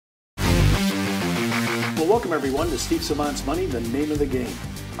Well, welcome everyone to Steve Savant's Money, the name of the game.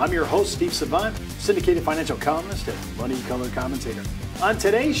 I'm your host, Steve Savant, syndicated financial columnist and money color commentator. On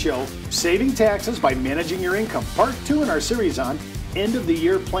today's show, saving taxes by managing your income, part 2 in our series on end of the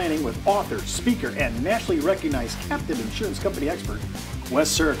year planning with author, speaker, and nationally recognized captive insurance company expert, Wes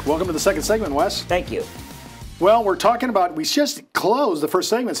Sierk. Welcome to the second segment, Wes. Thank you. Well, we're talking about, we just closed the first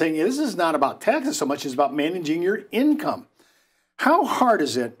segment saying this is not about taxes so much as about managing your income. How hard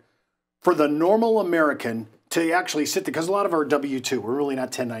is it for the normal American to actually sit there? Because a lot of our W-2, we're really not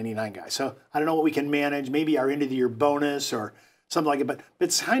 1099 guys. So I don't know what we can manage, maybe our end of the year bonus or something like it, but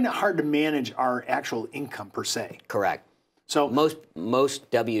it's kind of hard to manage our actual income per se. Correct. So most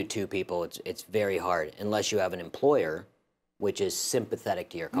W-2 people, it's very hard unless you have an employer which is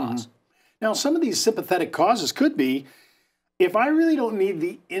sympathetic to your cause. Mm-hmm. Now, some of these sympathetic causes could be, if I really don't need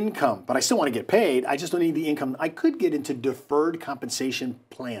the income, but I still want to get paid, I just don't need the income, I could get into deferred compensation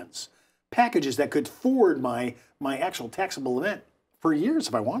plans, packages that could forward my actual taxable event for years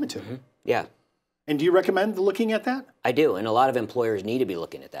if I wanted to. Mm-hmm. Yeah. And do you recommend looking at that? I do, and a lot of employers need to be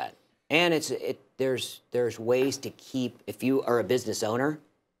looking at that. And there's ways to keep, if you are a business owner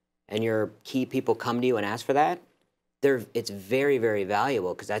and your key people come to you and ask for that, it's very, very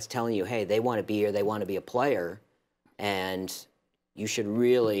valuable because that's telling you, hey, they want to be here, they want to be a player, and you should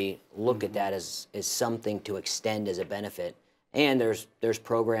really look at that as something to extend as a benefit. And there's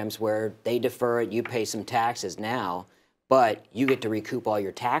programs where they defer it, you pay some taxes now, but you get to recoup all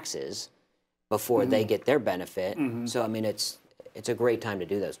your taxes before they get their benefit. So I mean, it's a great time to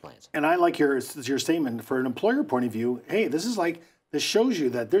do those plans. And I like your statement for an employer point of view. Hey, this shows you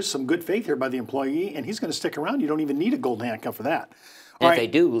that there's some good faith here by the employee, and he's going to stick around. You don't even need a golden handcuff for that. And if they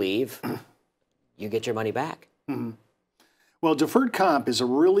do leave, you get your money back. Well, deferred comp is a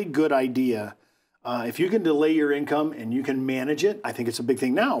really good idea. If you can delay your income and you can manage it, I think it's a big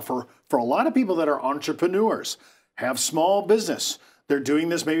thing. Now, for a lot of people that are entrepreneurs, have small business, they're doing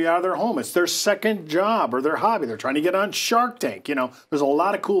this maybe out of their home. It's their second job or their hobby. They're trying to get on Shark Tank. You know, there's a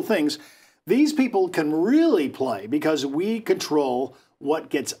lot of cool things. These people can really play because we control what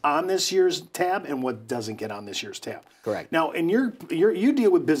gets on this year's tab and what doesn't get on this year's tab. Correct. Now, and you deal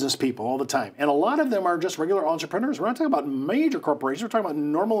with business people all the time, and a lot of them are just regular entrepreneurs. We're not talking about major corporations. We're talking about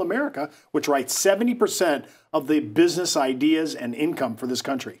normal America, which writes 70% of the business ideas and income for this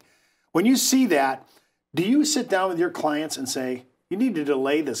country. When you see that, do you sit down with your clients and say, you need to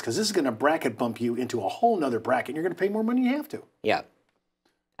delay this because this is going to bracket bump you into a whole nother bracket, and you're going to pay more money than you have to? Yeah.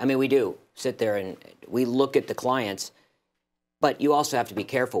 I mean, we do sit there and we look at the clients, but you also have to be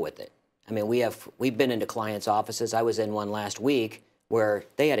careful with it. I mean, we've been into clients' offices. I was in one last week where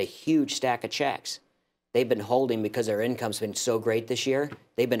they had a huge stack of checks. They've been holding, because their income's been so great this year,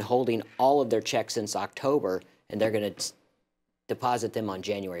 they've been holding all of their checks since October, and they're going to deposit them on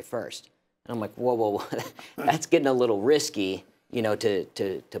January 1st. And I'm like, whoa, that's getting a little risky, you know, to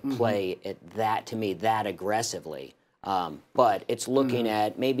play at that, to me, that aggressively. But it's looking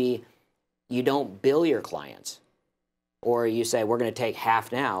at maybe you don't bill your clients, or you say, we're going to take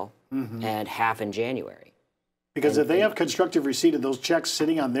half now and half in January. Because if they have constructive receipt of those checks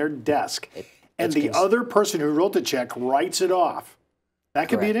sitting on their desk, and the other person who wrote the check writes it off, that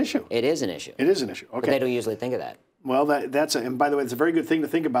could be an issue. It is an issue. It is an issue. Okay. But they don't usually think of that. Well, and by the way, it's a very good thing to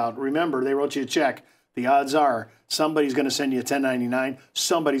think about. Remember, they wrote you a check. The odds are somebody's going to send you a 1099.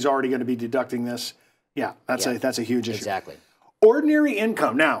 Somebody's already going to be deducting this. Yeah, that's a huge issue. Exactly. Ordinary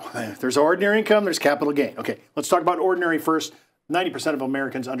income. Now, there's ordinary income, there's capital gain. Okay, let's talk about ordinary first. 90% of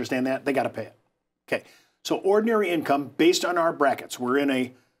Americans understand that. They got to pay it. Okay, so ordinary income based on our brackets. We're in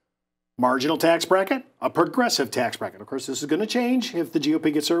a marginal tax bracket, a progressive tax bracket. Of course, this is going to change if the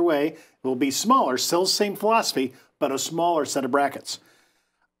GOP gets their way. It will be smaller, still the same philosophy, but a smaller set of brackets.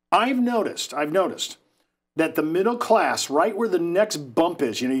 I've noticed that the middle class, right where the next bump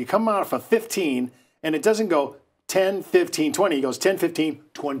is, you know, you come out of 15 and it doesn't go 10, 15, 20. It goes 10, 15,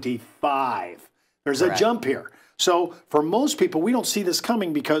 25. There's a jump here. So for most people, we don't see this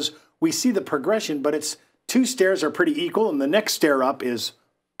coming because we see the progression, but it's two stairs are pretty equal, and the next stair up is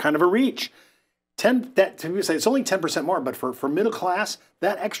kind of a reach. People say it's only 10% more, but for middle class,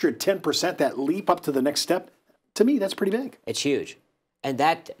 that extra 10%, that leap up to the next step, to me, that's pretty big. It's huge. And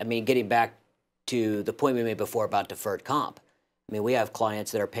that, I mean, getting back to the point we made before about deferred comp, I mean, we have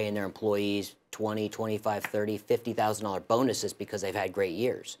clients that are paying their employees $20, $25, $30, $50,000 bonuses because they've had great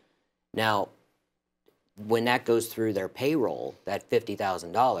years. Now, when that goes through their payroll, that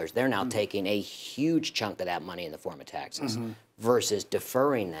 $50,000, they're now taking a huge chunk of that money in the form of taxes versus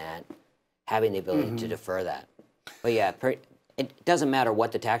deferring that, having the ability to defer that. But yeah, it doesn't matter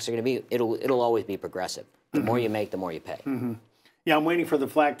what the taxes are going to be. It'll always be progressive. The more you make, the more you pay. Yeah, I'm waiting for the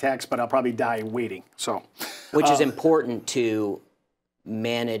flat tax, but I'll probably die waiting. So, which is important to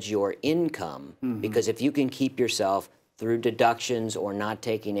manage your income, because if you can keep yourself through deductions or not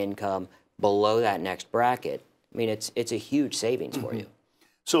taking income below that next bracket, I mean, it's a huge savings for you.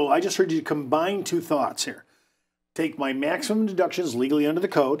 So I just heard you combine two thoughts here. Take my maximum deductions legally under the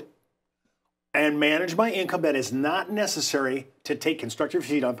code and manage my income that is not necessary to take constructive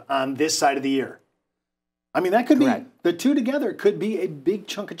receipt of on this side of the year. I mean, that could Correct. be, the two together could be a big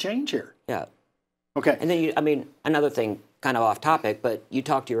chunk of change here. Yeah. Okay. And then, I mean, another thing, kind of off topic, but you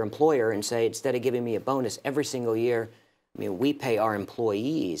talk to your employer and say, instead of giving me a bonus every single year, I mean, we pay our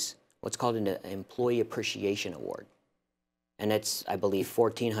employees what's called an employee appreciation award. And it's, I believe,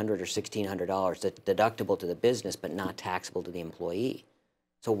 $1,400 or $1,600. That's deductible to the business, but not taxable to the employee.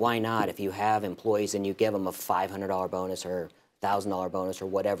 So why not, if you have employees and you give them a $500 bonus or $1,000 bonus or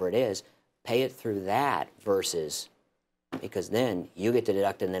whatever it is, pay it through that versus, because then you get to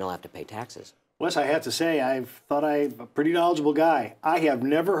deduct it and they don't have to pay taxes. Wes, I have to say, I've thought I'm a pretty knowledgeable guy. I have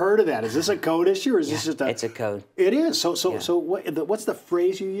never heard of that. Is this a code issue or is this just a... It's a code. It is. So what's the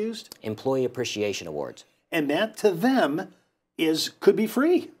phrase you used? Employee appreciation awards. And that to them could be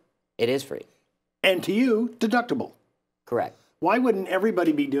free. It is free. And to you, deductible. Correct. Why wouldn't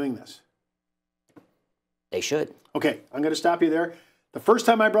everybody be doing this? They should. Okay, I'm going to stop you there. The first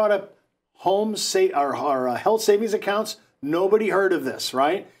time I brought up health savings accounts, nobody heard of this,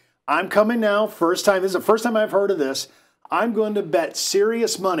 right? I'm coming now, first time. This is the first time I've heard of this. I'm going to bet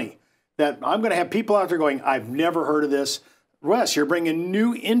serious money that I'm going to have people out there going, I've never heard of this. Wes, you're bringing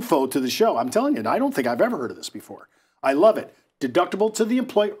new info to the show. I'm telling you, I don't think I've ever heard of this before. I love it. Deductible to the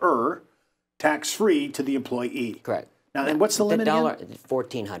employer, tax-free to the employee. Correct. Now, and what's the limit again?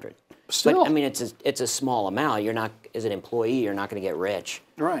 $1,400. Still. But, I mean, it's a small amount. You're not, as an employee, you're not going to get rich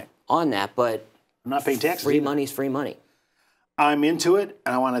Right. on that, but I'm not paying taxes. free money's free money. I'm into it,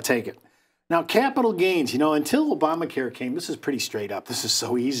 and I want to take it. Now, capital gains, until Obamacare came, this is pretty straight up. This is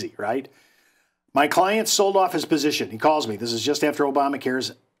so easy, right? My client sold off his position. He calls me. This is just after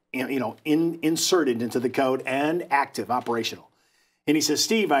Obamacare's, inserted into the code and active, operational. And he says,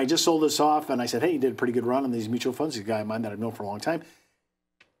 Steve, I just sold this off. And I said, hey, you did a pretty good run on these mutual funds. He's a guy of mine that I've known for a long time.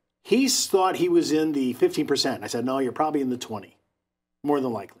 He thought he was in the 15%. I said, no, you're probably in the 20, more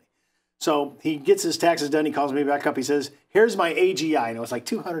than likely. So he gets his taxes done. He calls me back up. He says, here's my AGI. And it was like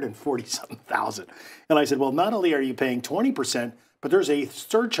 240-something thousand. And I said, well, not only are you paying 20%, but there's a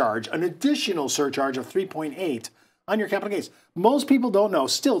surcharge, an additional surcharge of 3.8 on your capital gains. Most people don't know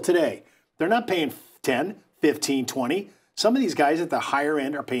still today. They're not paying 10, 15, 20. Some of these guys at the higher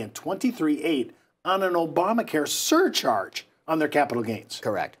end are paying 23.8 on an Obamacare surcharge on their capital gains.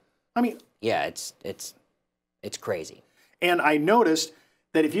 Correct. I mean, yeah, it's crazy. And I noticed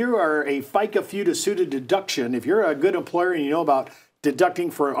that if you are a FICA FUTA SUTA deduction, if you're a good employer and you know about deducting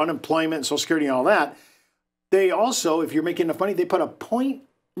for unemployment and Social Security and all that, they also, if you're making enough money, they put a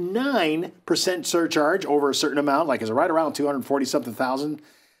 0.9% surcharge over a certain amount, like it's right around 240-something thousand.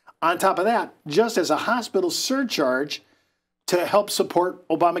 On top of that, just as a hospital surcharge to help support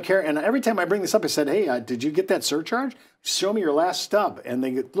Obamacare. And every time I bring this up, I said, hey, did you get that surcharge? Show me your last stub. And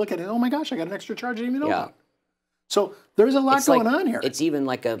they look at it, oh my gosh, I got an extra charge I didn't even know about. So there's a lot going on here. It's even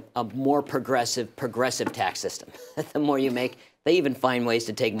like a more progressive tax system. The more you make, they even find ways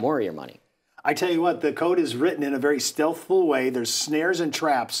to take more of your money. I tell you what, the code is written in a very stealthful way. There's snares and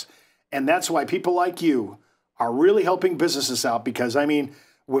traps. And that's why people like you are really helping businesses out. Because, I mean,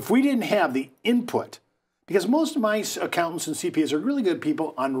 if we didn't have the input, because most of my accountants and CPAs are really good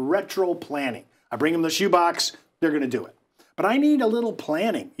people on retro planning. I bring them the shoebox, they're going to do it. But I need a little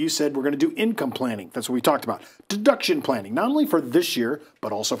planning. You said we're going to do income planning. That's what we talked about. Deduction planning, not only for this year,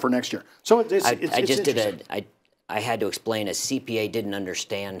 but also for next year. So I had to explain a CPA didn't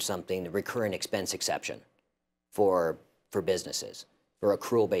understand something, the recurring expense exception for businesses, for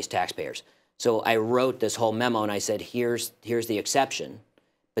accrual-based taxpayers. So I wrote this whole memo and I said, here's the exception.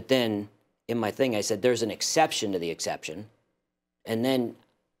 But then in my thing, I said, there's an exception to the exception. And then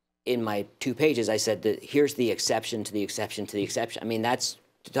in my 2 pages, I said that here's the exception to the exception to the exception. I mean, that's,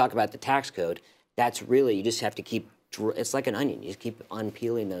 to talk about the tax code, that's really, you just have to keep, it's like an onion. You just keep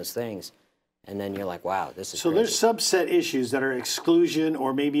unpeeling those things. And then you're like, wow, this is crazy. There's subset issues that are exclusion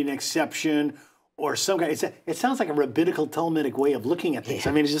or maybe an exception or some kind. It sounds like a rabbinical Talmudic way of looking at things.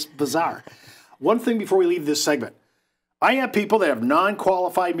 Yeah. I mean, it's just bizarre. One thing before we leave this segment. I have people that have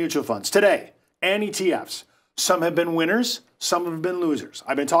non-qualified mutual funds today and ETFs. Some have been winners. Some have been losers.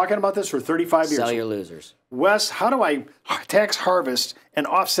 I've been talking about this for 35 years. Sell your losers. Wes, how do I tax harvest and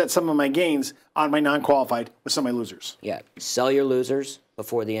offset some of my gains on my non-qualified with some of my losers? Yeah, sell your losers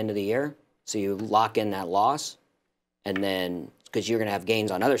before the end of the year. So you lock in that loss, and then because you're going to have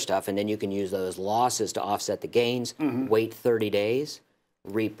gains on other stuff, and then you can use those losses to offset the gains. Wait 30 days,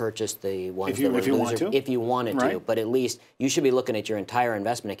 repurchase the ones that were loser if you wanted to. But at least you should be looking at your entire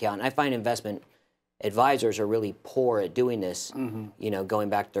investment account. And I find investment advisors are really poor at doing this. You know, going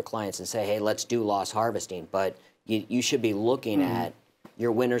back to their clients and say, hey, let's do loss harvesting. But you should be looking at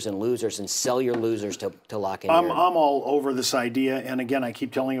your winners and losers and sell your losers to lock in. I'm all over this idea, and again, I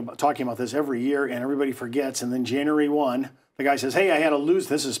keep talking about this every year, and everybody forgets. And then January 1, the guy says, hey, I had a lose.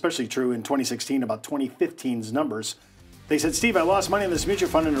 This is especially true in 2016 about 2015's numbers. They said, Steve, I lost money in this mutual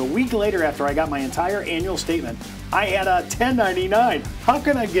fund, and a week later, after I got my entire annual statement, I had a 1099. How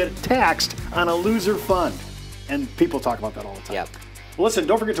can I get taxed on a loser fund? And people talk about that all the time. Yep. Well, listen,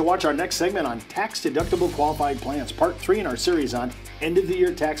 don't forget to watch our next segment on tax-deductible qualified plans, part 3 in our series on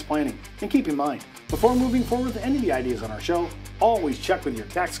end-of-the-year tax planning. And keep in mind, before moving forward with any of the ideas on our show, always check with your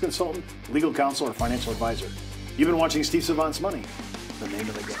tax consultant, legal counsel, or financial advisor. You've been watching Steve Savant's Money, the name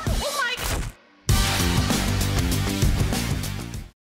of the game.